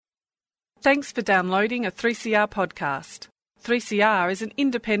Thanks for downloading a 3CR podcast. 3CR is an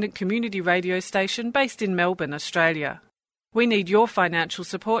independent community radio station based in Melbourne, Australia. We need your financial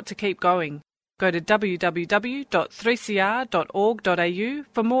support to keep going. Go to www.3cr.org.au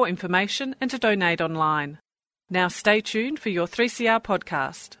for more information and to donate online. Now stay tuned for your 3CR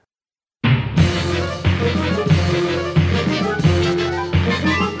podcast.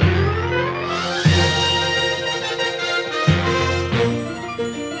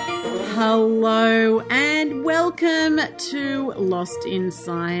 Hello and welcome to Lost in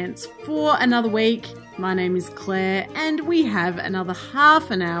Science for another week. My name is Claire and we have another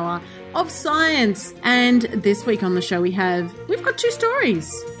half an hour of science. And this week on the show we've got two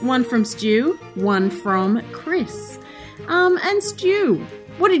stories. One from Stu, one from Chris. And Stu,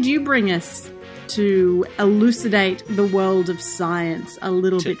 what did you bring us to elucidate the world of science a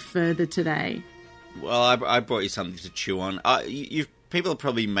little bit further today? Well, I brought you something to chew on. People are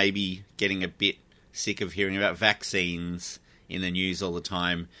probably maybe getting a bit sick of hearing about vaccines in the news all the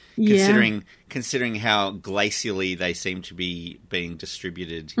time, considering how glacially they seem to be being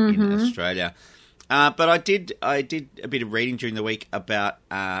distributed in Australia. But I did a bit of reading during the week about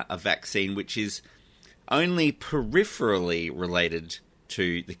a vaccine which is only peripherally related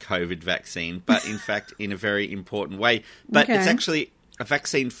to the COVID vaccine, but in fact in a very important way. But it's actually a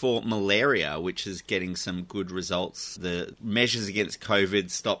vaccine for malaria, which is getting some good results. The measures against COVID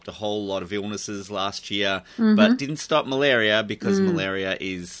stopped a whole lot of illnesses last year, but didn't stop malaria because malaria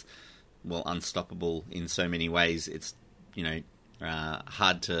is, well, unstoppable in so many ways. It's,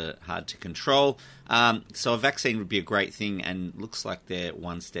 hard to control. So a vaccine would be a great thing, and looks like they're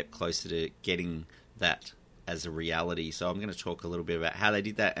one step closer to getting that as a reality. So I'm going to talk a little bit about how they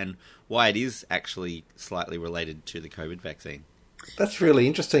did that and why it is actually slightly related to the COVID vaccine. That's really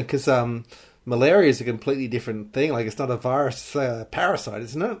interesting because malaria is a completely different thing. Like, it's not a virus, it's a parasite,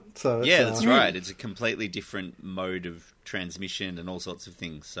 isn't it? So yeah, that's right. It's a completely different mode of transmission and all sorts of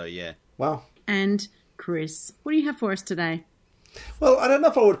things. So, yeah. Wow. And Chris, what do you have for us today? Well, I don't know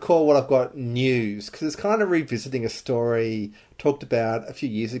if I would call what I've got news, because it's kind of revisiting a story talked about a few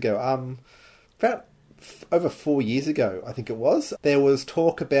years ago. About over 4 years ago, I think it was, there was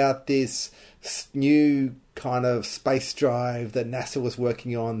talk about this new kind of space drive that NASA was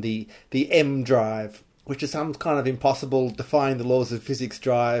working on, the M drive, which is some kind of impossible, defying the laws of physics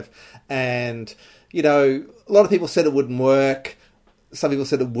drive. And, a lot of people said it wouldn't work. Some people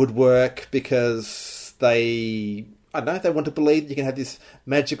said it would work because they want to believe that you can have this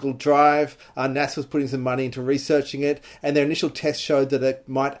magical drive. NASA was putting some money into researching it, and their initial tests showed that it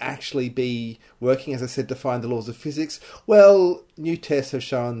might actually be working, as I said, defying the laws of physics. Well, new tests have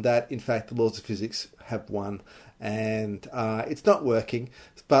shown that, in fact, the laws of physics have won, and it's not working.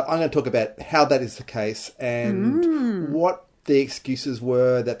 But I'm going to talk about how that is the case and what the excuses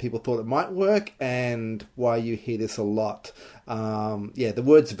were that people thought it might work, and why you hear this a lot. The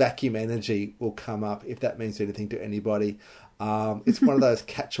words vacuum energy will come up if that means anything to anybody. It's one of those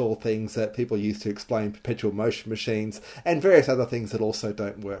catch-all things that people use to explain perpetual motion machines and various other things that also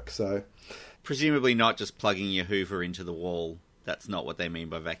don't work. So, presumably not just plugging your Hoover into the wall. That's not what they mean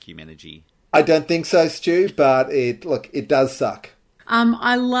by vacuum energy. I don't think so, Stu, but it does suck.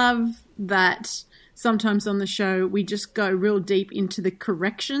 I love that sometimes on the show we just go real deep into the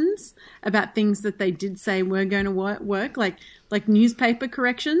corrections about things that they did say were going to work, like newspaper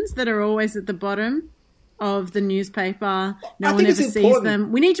corrections that are always at the bottom of the newspaper. No one ever sees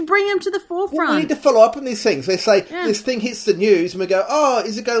them. We need to bring them to the forefront. Well, we need to follow up on these things. They say, this thing hits the news, and we go,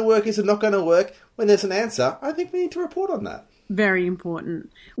 is it going to work? Is it not going to work? When there's an answer, I think we need to report on that. Very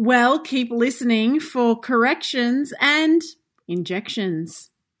important. Well, keep listening for corrections and injections.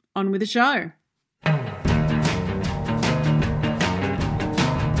 On with the show.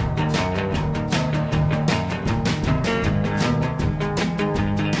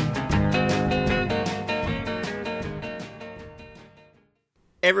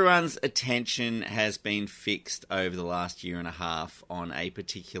 Everyone's attention has been fixed over the last year and a half on a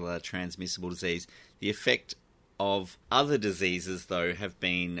particular transmissible disease. The effect of other diseases, though, have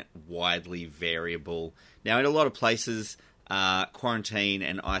been widely variable. Now, in a lot of places, quarantine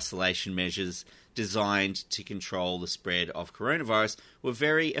and isolation measures designed to control the spread of coronavirus were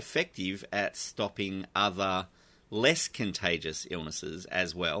very effective at stopping other less contagious illnesses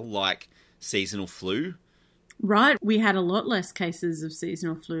as well, like seasonal flu. Right. We had a lot less cases of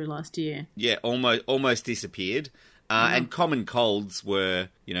seasonal flu last year. Yeah, almost disappeared. And common colds were,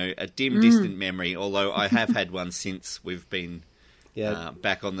 a dim, distant memory, although I have had one since we've been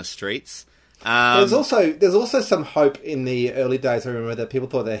back on the streets. There's also some hope in the early days. I remember that people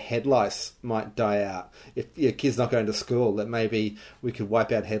thought their head lice might die out. If your kid's not going to school, that maybe we could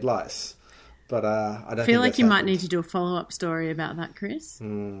wipe out head lice. But I don't I feel like you might happened. need to do a follow-up story about that, Chris.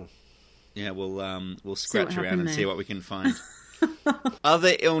 Yeah, we'll scratch around and there. see what we can find.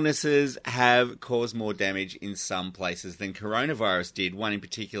 Other illnesses have caused more damage in some places than coronavirus did. One in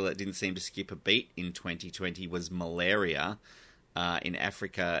particular that didn't seem to skip a beat in 2020 was malaria. In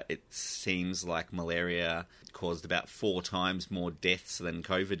Africa, it seems like malaria caused about 4 times more deaths than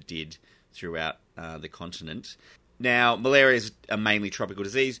COVID did throughout the continent. Now, malaria is a mainly tropical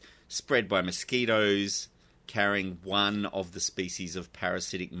disease spread by mosquitoes carrying one of the species of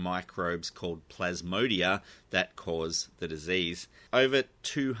parasitic microbes called Plasmodia that cause the disease. Over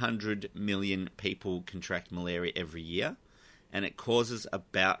 200 million people contract malaria every year, and it causes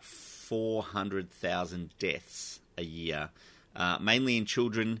about 400,000 deaths a year, mainly in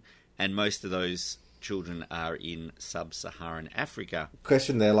children, and most of those children are in sub-Saharan Africa.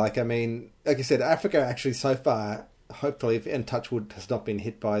 Question there, like I said, Africa actually so far, hopefully, and touch wood, has not been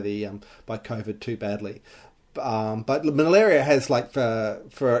hit by the by COVID too badly. But malaria has, like,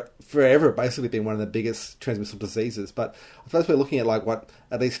 for forever basically been one of the biggest transmissible diseases. But I suppose we're looking at, like,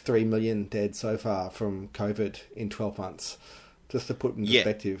 at least 3 million dead so far from COVID in 12 months, just to put in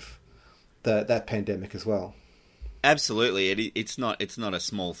perspective that pandemic as well. Absolutely, it's not a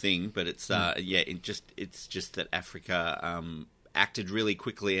small thing, but it's it's just that Africa acted really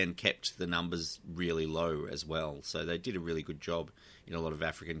quickly and kept the numbers really low as well. So they did a really good job in a lot of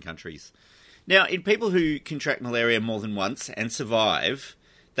African countries. Now, in people who contract malaria more than once and survive,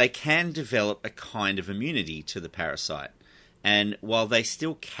 they can develop a kind of immunity to the parasite. And while they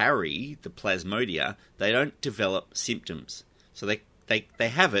still carry the Plasmodia, they don't develop symptoms. So they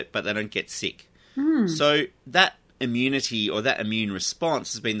have it, but they don't get sick. So that immunity or that immune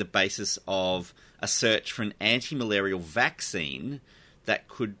response has been the basis of a search for an anti-malarial vaccine that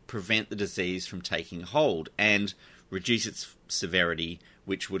could prevent the disease from taking hold and reduce its severity,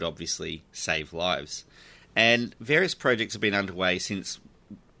 which would obviously save lives. And various projects have been underway since,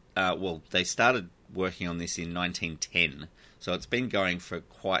 they started working on this in 1910, so it's been going for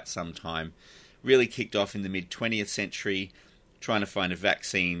quite some time. Really kicked off in the mid-20th century, trying to find a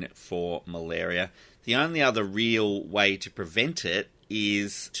vaccine for malaria. The only other real way to prevent it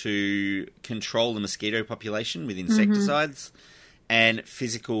is to control the mosquito population with insecticides and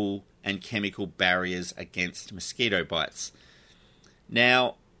physical and chemical barriers against mosquito bites.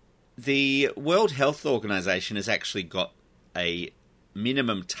 Now, the World Health Organization has actually got a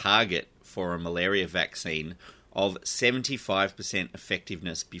minimum target for a malaria vaccine of 75%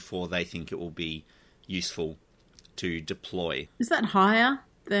 effectiveness before they think it will be useful to deploy. Is that higher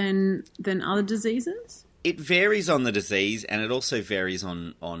than other diseases? It varies on the disease, and it also varies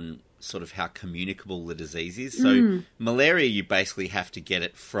on sort of how communicable the disease is. So malaria, you basically have to get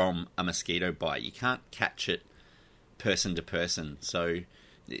it from a mosquito bite. You can't catch it person to person. So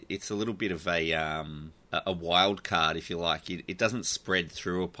it's a little bit of a wild card, if you like. It doesn't spread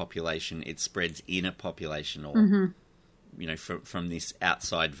through a population. It spreads in a population or, from this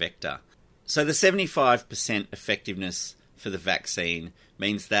outside vector. So the 75% effectiveness for the vaccine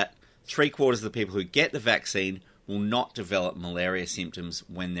means that 3/4 of the people who get the vaccine will not develop malaria symptoms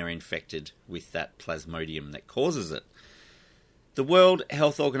when they're infected with that plasmodium that causes it. The World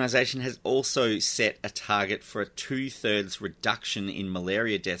Health Organization has also set a target for a 2/3 reduction in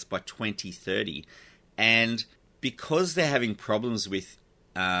malaria deaths by 2030. And because they're having problems with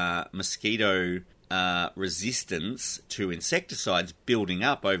mosquito resistance to insecticides building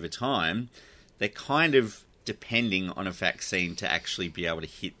up over time, they're kind of depending on a vaccine to actually be able to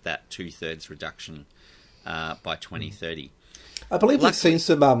hit that 2/3 reduction by 2030. I believe we've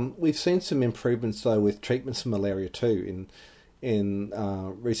seen some improvements though with treatments for malaria too in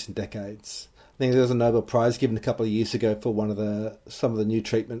recent decades. I think there was a Nobel Prize given a couple of years ago for some of the new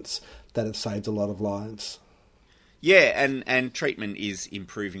treatments that have saved a lot of lives. Yeah, and treatment is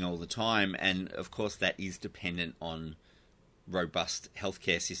improving all the time, and of course that is dependent on robust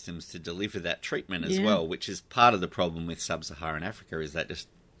healthcare systems to deliver that treatment as well, which is part of the problem with sub-Saharan Africa, is they just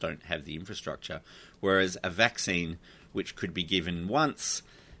don't have the infrastructure. Whereas a vaccine, which could be given once,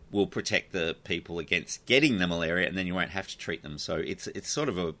 will protect the people against getting the malaria, and then you won't have to treat them. So it's sort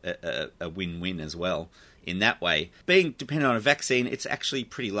of a win-win as well in that way. Being dependent on a vaccine, it's actually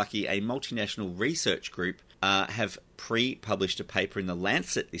pretty lucky. A multinational research group have pre-published a paper in The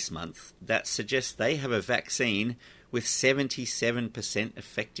Lancet this month that suggests they have a vaccine with 77%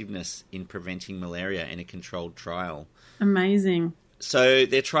 effectiveness in preventing malaria in a controlled trial. Amazing. So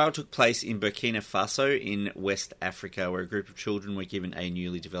their trial took place in Burkina Faso in West Africa, where a group of children were given a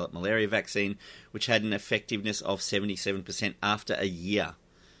newly developed malaria vaccine, which had an effectiveness of 77% after a year.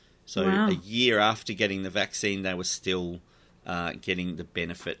 So a year after getting the vaccine, they were still getting the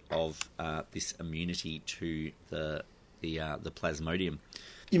benefit of this immunity to the Plasmodium.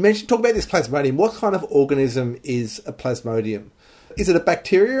 You talk about this Plasmodium. What kind of organism is a Plasmodium? Is it a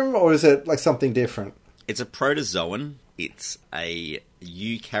bacterium or is it like something different? It's a protozoan. It's a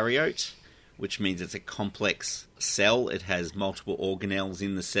eukaryote, which means it's a complex cell. It has multiple organelles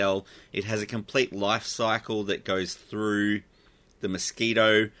in the cell. It has a complete life cycle that goes through the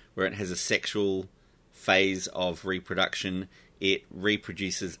mosquito, where it has a sexual phase of reproduction. It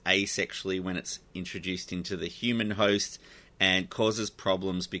reproduces asexually when it's introduced into the human host and causes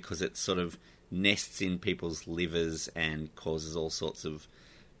problems because it sort of nests in people's livers and causes all sorts of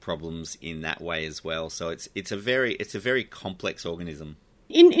problems in that way as well. So it's a very complex organism.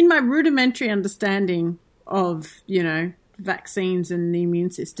 In my rudimentary understanding of, vaccines and the immune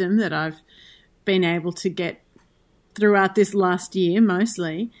system that I've been able to get throughout this last year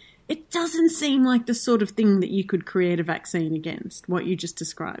mostly, it doesn't seem like the sort of thing that you could create a vaccine against, what you just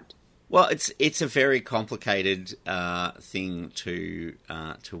described. Well, it's a very complicated thing to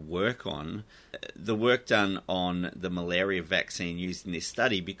work on. The work done on the malaria vaccine used in this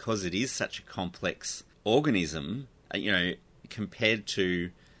study, because it is such a complex organism, compared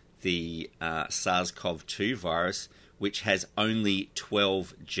to the SARS-CoV-2 virus, which has only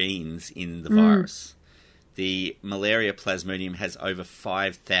 12 genes in the virus. The malaria Plasmodium has over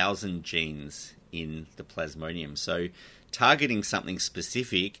 5,000 genes in the Plasmodium. So targeting something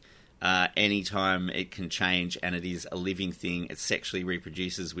specific, anytime it can change, and it is a living thing, it sexually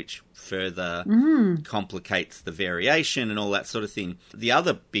reproduces, which further complicates the variation and all that sort of thing. The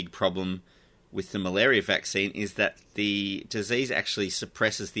other big problem with the malaria vaccine is that the disease actually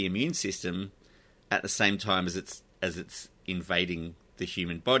suppresses the immune system at the same time as it's invading the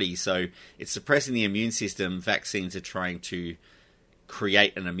human body. So it's suppressing the immune system. Vaccines are trying to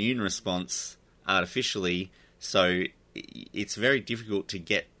create an immune response artificially. So it's very difficult to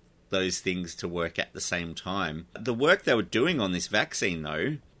get those things to work at the same time. The work they were doing on this vaccine,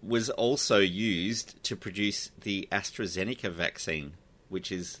 though, was also used to produce the AstraZeneca vaccine,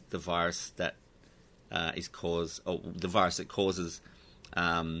 which is the virus that the virus that causes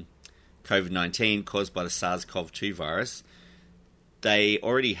COVID-19, caused by the SARS-CoV-2 virus. They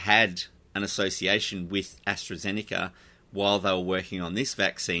already had an association with AstraZeneca while they were working on this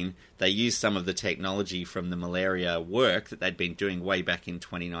vaccine. They used some of the technology from the malaria work that they'd been doing way back in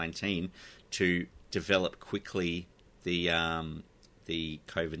 2019 to develop quickly the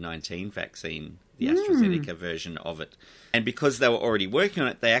COVID-19 vaccine, the AstraZeneca version of it. And because they were already working on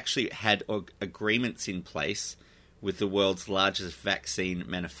it, they actually had agreements in place with the world's largest vaccine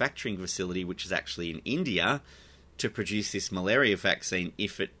manufacturing facility, which is actually in India, to produce this malaria vaccine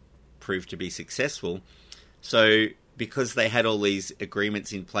if it proved to be successful. So because they had all these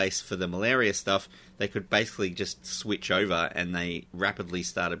agreements in place for the malaria stuff, they could basically just switch over, and they rapidly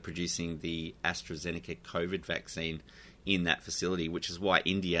started producing the AstraZeneca COVID vaccine in that facility, which is why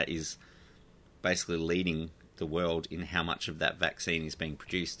India is basically leading the world in how much of that vaccine is being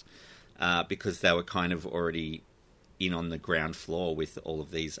produced, because they were kind of already in on the ground floor with all of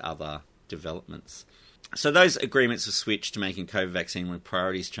these other developments. So those agreements were switched to making COVID vaccine when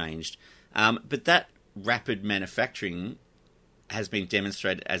priorities changed. But that rapid manufacturing has been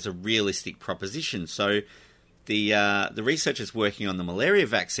demonstrated as a realistic proposition. So the researchers working on the malaria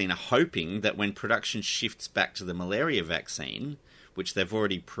vaccine are hoping that when production shifts back to the malaria vaccine, which they've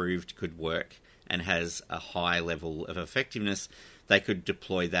already proved could work and has a high level of effectiveness, they could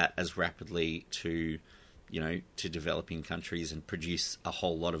deploy that as rapidly to developing countries and produce a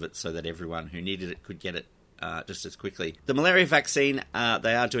whole lot of it so that everyone who needed it could get it just as quickly. The malaria vaccine,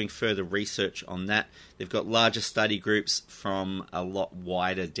 they are doing further research on that. They've got larger study groups from a lot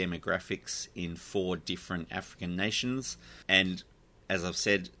wider demographics in 4 different African nations. And as I've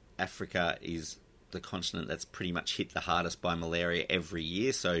said, Africa is the continent that's pretty much hit the hardest by malaria every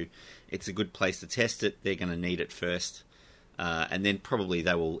year. So it's a good place to test it. They're going to need it first. And then probably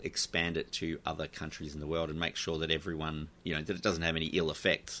they will expand it to other countries in the world and make sure that everyone, that it doesn't have any ill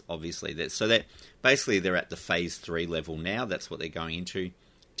effects, obviously. So that basically they're at the phase 3 level now. That's what they're going into,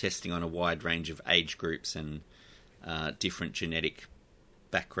 testing on a wide range of age groups and different genetic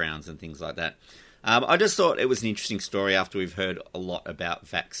backgrounds and things like that. I just thought it was an interesting story after we've heard a lot about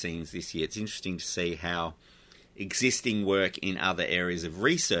vaccines this year. It's interesting to see how existing work in other areas of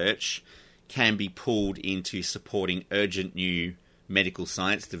research can be pulled into supporting urgent new medical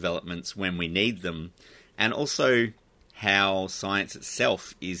science developments when we need them, and also how science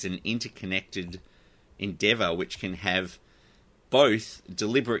itself is an interconnected endeavour which can have both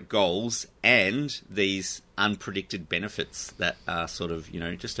deliberate goals and these unpredicted benefits that are sort of,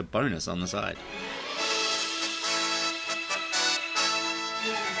 just a bonus on the side.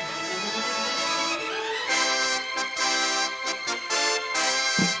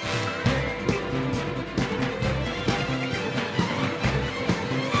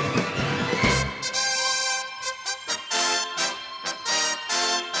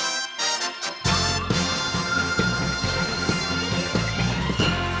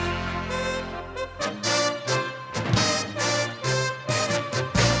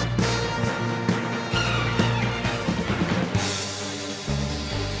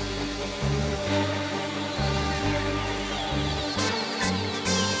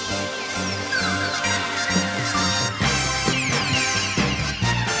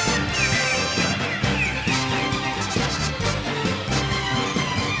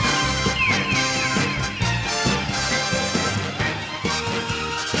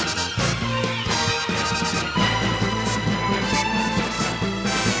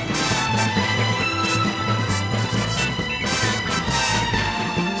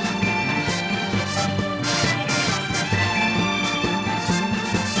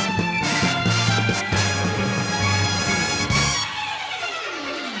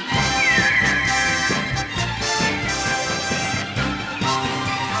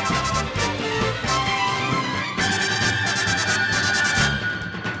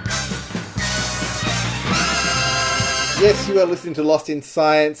 Yes, you are listening to Lost in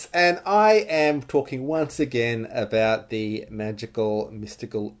Science, and I am talking once again about the magical,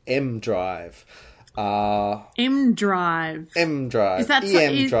 mystical M drive. M drive. M drive. Is that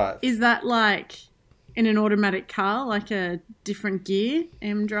drive. Is that like in an automatic car, like a different gear?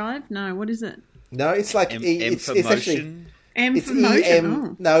 M drive? No, what is it? No, it's like M for motion. Actually, M it's for motion.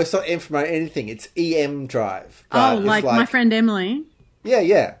 EM. No, it's not M for anything. It's EM drive. Oh, like my friend Emily.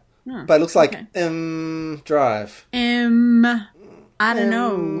 Yeah. Oh, but it looks like okay. M drive. I don't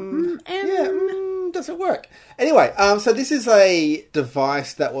know. Doesn't work. Anyway, so this is a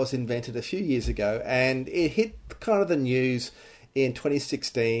device that was invented a few years ago, and it hit kind of the news in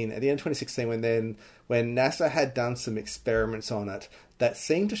 2016, at the end of 2016, when NASA had done some experiments on it that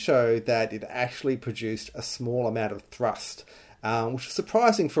seemed to show that it actually produced a small amount of thrust, which was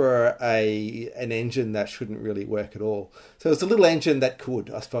surprising for an engine that shouldn't really work at all. So it was a little engine that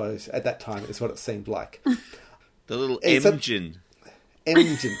could, I suppose, at that time, is what it seemed like. The little engine.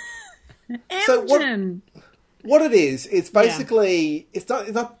 Engine. So what it is, it's basically it's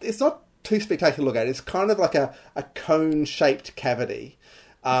not too spectacular to look at. It's kind of like a cone-shaped cavity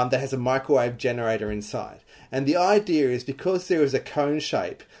that has a microwave generator inside. And the idea is, because there is a cone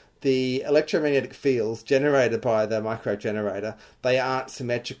shape, the electromagnetic fields generated by the microwave generator, they aren't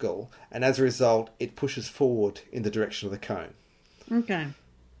symmetrical, and as a result, it pushes forward in the direction of the cone. Okay.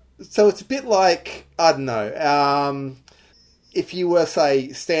 So it's a bit like, I don't know, if you were,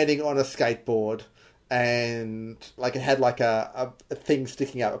 say, standing on a skateboard and like it had like a thing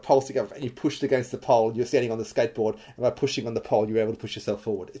sticking out, a pole sticking out, and you pushed against the pole, you're standing on the skateboard, and by pushing on the pole, you're able to push yourself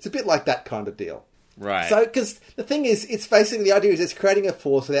forward. It's a bit like that kind of deal. Right. So, because the thing is, it's basically, the idea is it's creating a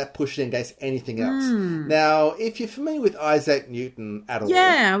force without pushing against anything else. Now, if you're familiar with Isaac Newton at all...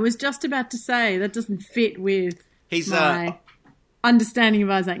 Yeah, I was just about to say, that doesn't fit with my understanding of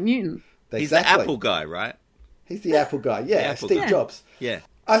Isaac Newton. Exactly. He's the Apple guy, right? He's the Apple guy, yeah. Steve Jobs. Yeah.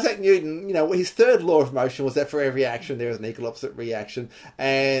 Isaac Newton, his third law of motion was that for every action there is an equal opposite reaction.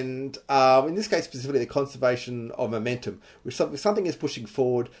 And in this case specifically, the conservation of momentum, which something is pushing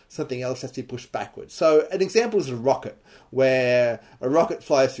forward, something else has to be pushed backwards. So an example is a rocket, where a rocket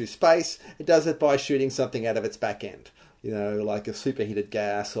flies through space. It does it by shooting something out of its back end. Like a superheated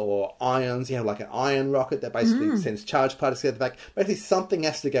gas or ions, like an ion rocket that basically sends charged particles out the back. Basically, something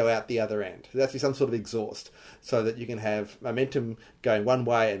has to go out the other end. There has to be some sort of exhaust so that you can have momentum going one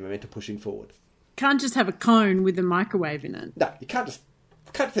way and momentum pushing forward. Can't just have a cone with a microwave in it. No, you can't just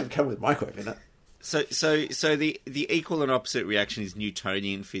have a cone with a microwave in it. So the equal and opposite reaction is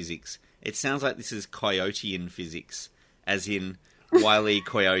Newtonian physics. It sounds like this is Coyotean physics, as in Wile E.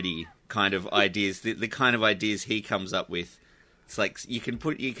 Coyote kind of ideas, the kind of ideas he comes up with. It's like you can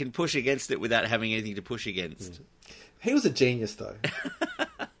push against it without having anything to push against. He was a genius, though.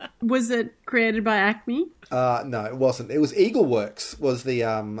 Was it created by Acme? No, it wasn't. It was EagleWorks was the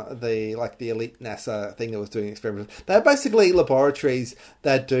elite NASA thing that was doing experiments. They're basically laboratories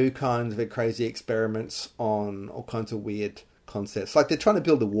that do kind of crazy experiments on all kinds of weird concepts. Like they're trying to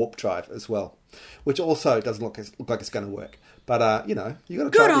build a warp drive as well, which also doesn't look like it's going to work. But, you got to try these things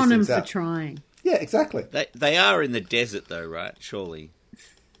out. Good on them for trying. Yeah, exactly. They are in the desert, though, right? Surely.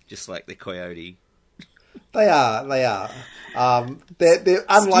 Just like the coyote. They are. They're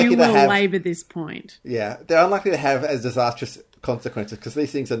unlikely to have... labour this point. Yeah, they're unlikely to have as disastrous consequences because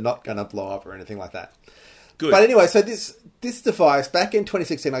these things are not going to blow up or anything like that. Good. But anyway, so this device, back in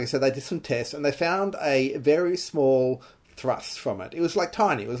 2016, like I said, they did some tests and they found a very small thrust from it. It was like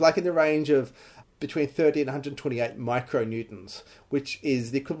tiny. It was like in the range of between 30 and 128 micronewtons, which is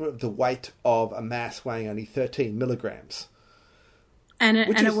the equivalent of the weight of a mass weighing only 13 milligrams. And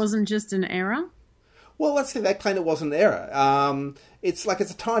it wasn't just an error? Well, let's say they claim it wasn't an error. It's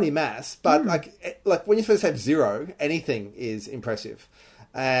a tiny mass, but like when you're supposed to have zero, anything is impressive.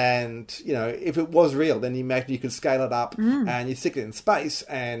 And, if it was real, then you imagine you could scale it up and you stick it in space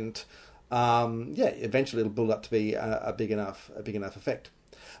and, eventually it'll build up to be a big enough effect.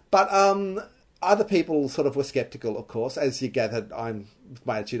 But, other people sort of were skeptical, of course. As you gathered,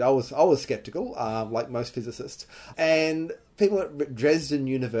 my attitude, I was skeptical, like most physicists. And people at Dresden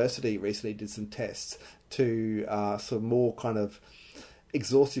University recently did some tests to some more kind of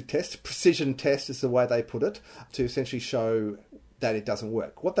exhaustive tests. Precision test is the way they put it, to essentially show that it doesn't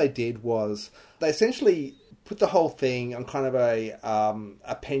work. What they did was they essentially put the whole thing on kind of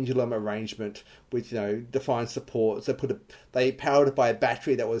a pendulum arrangement with defined supports. They powered it by a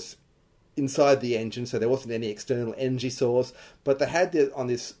battery that was inside the engine, so there wasn't any external energy source, but they had it on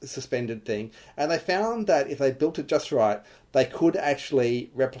this suspended thing, and they found that if they built it just right, they could actually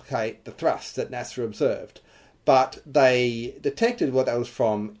replicate the thrust that NASA observed. But they detected what that was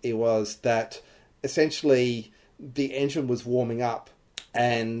from. It was that essentially the engine was warming up,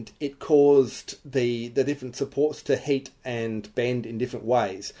 and it caused the different supports to heat and bend in different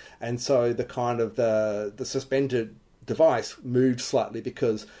ways. And so the suspended device moved slightly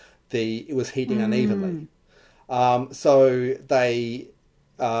because it was heating unevenly. So they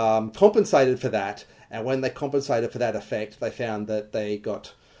compensated for that. And when they compensated for that effect, they found that they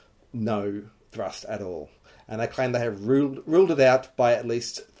got no thrust at all. And they claim they have ruled it out by at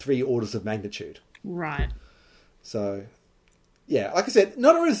least 3 orders of magnitude. Right. So, yeah, like I said,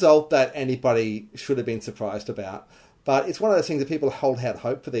 not a result that anybody should have been surprised about. But it's one of those things that people hold out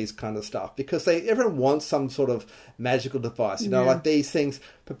hope for these kind of stuff because everyone wants some sort of magical device, like these things,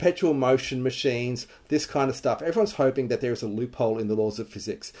 perpetual motion machines, this kind of stuff. Everyone's hoping that there is a loophole in the laws of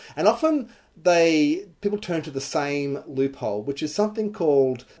physics. And often people turn to the same loophole, which is something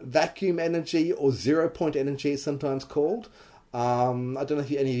called vacuum energy or zero-point energy, it's sometimes called. I don't know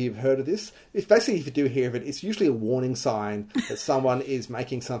if any of you have heard of this. If you do hear of it, it's usually a warning sign that someone is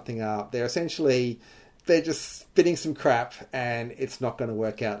making something up. They're just spitting some crap and it's not going to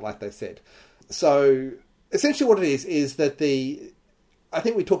work out like they said. So essentially what it is that I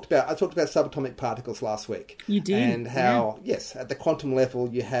talked about subatomic particles last week. You did. And how, yes, at the quantum level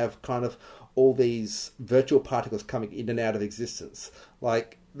you have kind of all these virtual particles coming in and out of existence.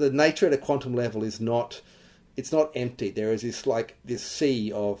 Like the nature at a quantum level it's not empty. There is this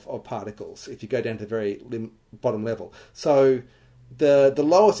sea of particles if you go down to the very bottom level. So the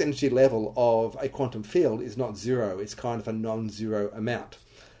lowest energy level of a quantum field is not zero. It's kind of a non-zero amount.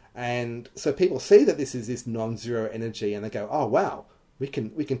 And so people see that this is this non-zero energy and they go, oh, wow, we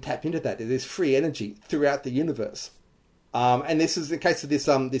can tap into that. There's free energy throughout the universe. And this is the case of this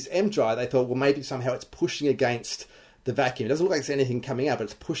MDRI. They thought, well, maybe somehow it's pushing against the vacuum. It doesn't look like there's anything coming out, but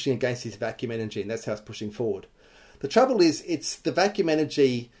it's pushing against this vacuum energy, and that's how it's pushing forward. The trouble is, it's the vacuum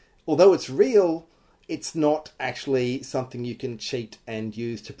energy, although it's real, it's not actually something you can cheat and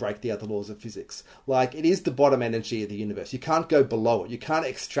use to break the other laws of physics. Like, it is the bottom energy of the universe. You can't go below it. You can't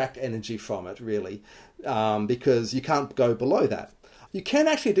extract energy from it, really, because you can't go below that. You can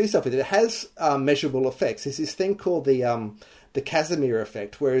actually do stuff with it. It has measurable effects. There's this thing called the Casimir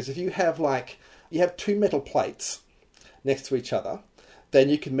effect, whereas if you have 2 metal plates next to each other, then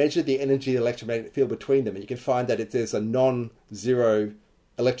you can measure the energy of the electromagnetic field between them, and you can find that there's a non-zero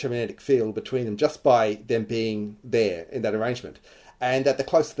electromagnetic field between them just by them being there in that arrangement. And that the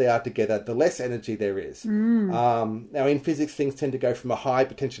closer they are together, the less energy there is. Now, in physics, things tend to go from a high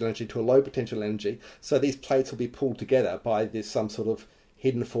potential energy to a low potential energy, so these plates will be pulled together by some sort of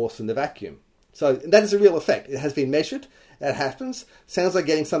hidden force in the vacuum. So that is a real effect. It has been measured. That happens. Sounds like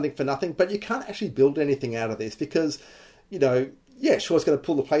getting something for nothing, but you can't actually build anything out of this because, yeah, sure, it's going to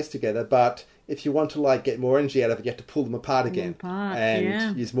pull the plates together, but if you want to get more energy out of it, you have to pull them apart again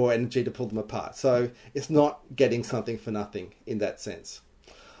and use more energy to pull them apart. So it's not getting something for nothing in that sense.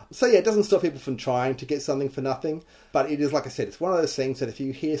 So yeah, it doesn't stop people from trying to get something for nothing, but it is, like I said, it's one of those things that if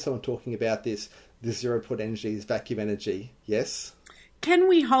you hear someone talking about this zero-point energy, this vacuum energy, yes? Can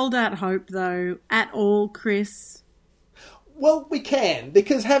we hold out hope, though, at all, Chris? Well, we can,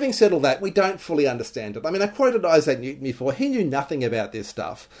 because having said all that, we don't fully understand it. I mean, I quoted Isaac Newton before. He knew nothing about this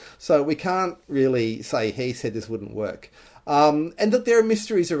stuff, so we can't really say he said this wouldn't work. And that there are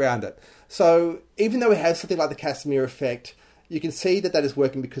mysteries around it. So even though we have something like the Casimir effect, you can see that is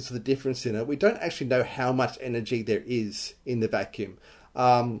working because of the difference in it. We don't actually know how much energy there is in the vacuum.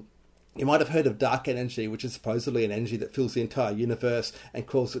 You might have heard of dark energy, which is supposedly an energy that fills the entire universe and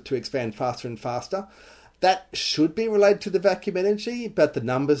causes it to expand faster and faster. That should be related to the vacuum energy, but the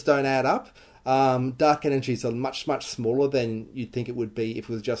numbers don't add up. Dark energies are much, much smaller than you'd think it would be if it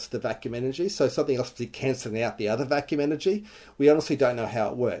was just the vacuum energy. So something else would be cancelling out the other vacuum energy. We honestly don't know how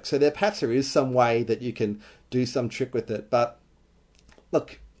it works. So perhaps there is some way that you can do some trick with it. But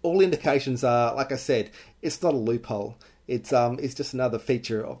look, all indications are, like I said, it's not a loophole. It's just another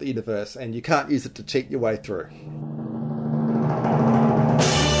feature of the universe, and you can't use it to cheat your way through.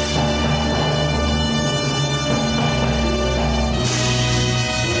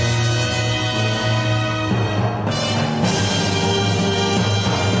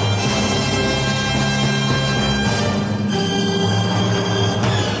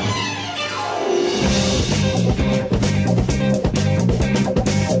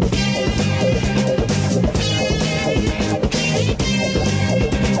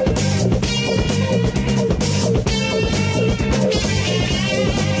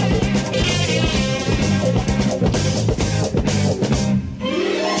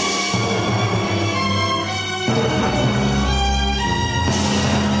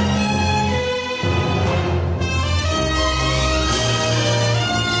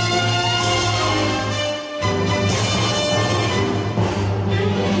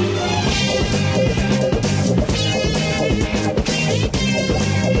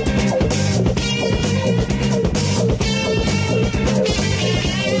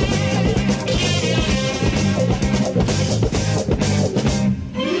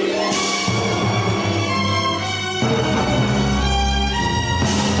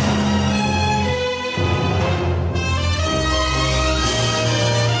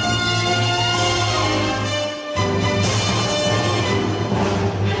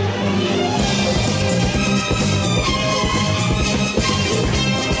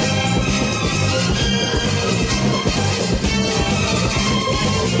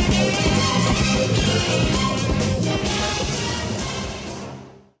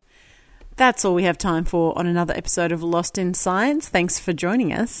 That's all we have time for on another episode of Lost in Science. Thanks for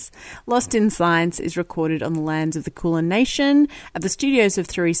joining us. Lost in Science is recorded on the lands of the Kulin Nation at the studios of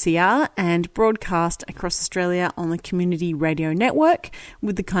 3CR and broadcast across Australia on the Community Radio Network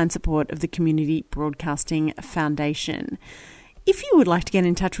with the kind support of the Community Broadcasting Foundation. If you would like to get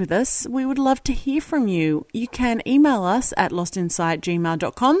in touch with us, we would love to hear from you. You can email us at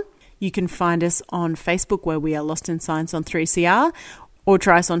lostinsight@gmail.com. You can find us on Facebook, where we are Lost in Science on 3CR, or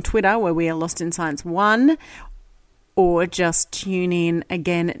try us on Twitter, where we are Lost in Science 1, or just tune in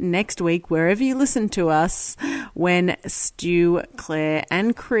again next week, wherever you listen to us, when Stu, Claire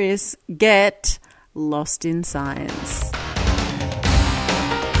and Chris get lost in science.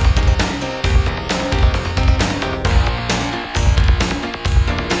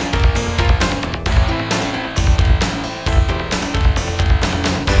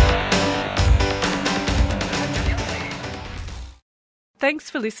 Thanks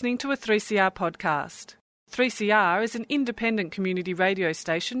for listening to a 3CR podcast. 3CR is an independent community radio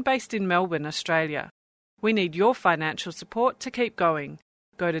station based in Melbourne, Australia. We need your financial support to keep going.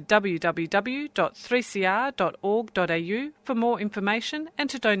 Go to www.3cr.org.au for more information and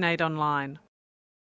to donate online.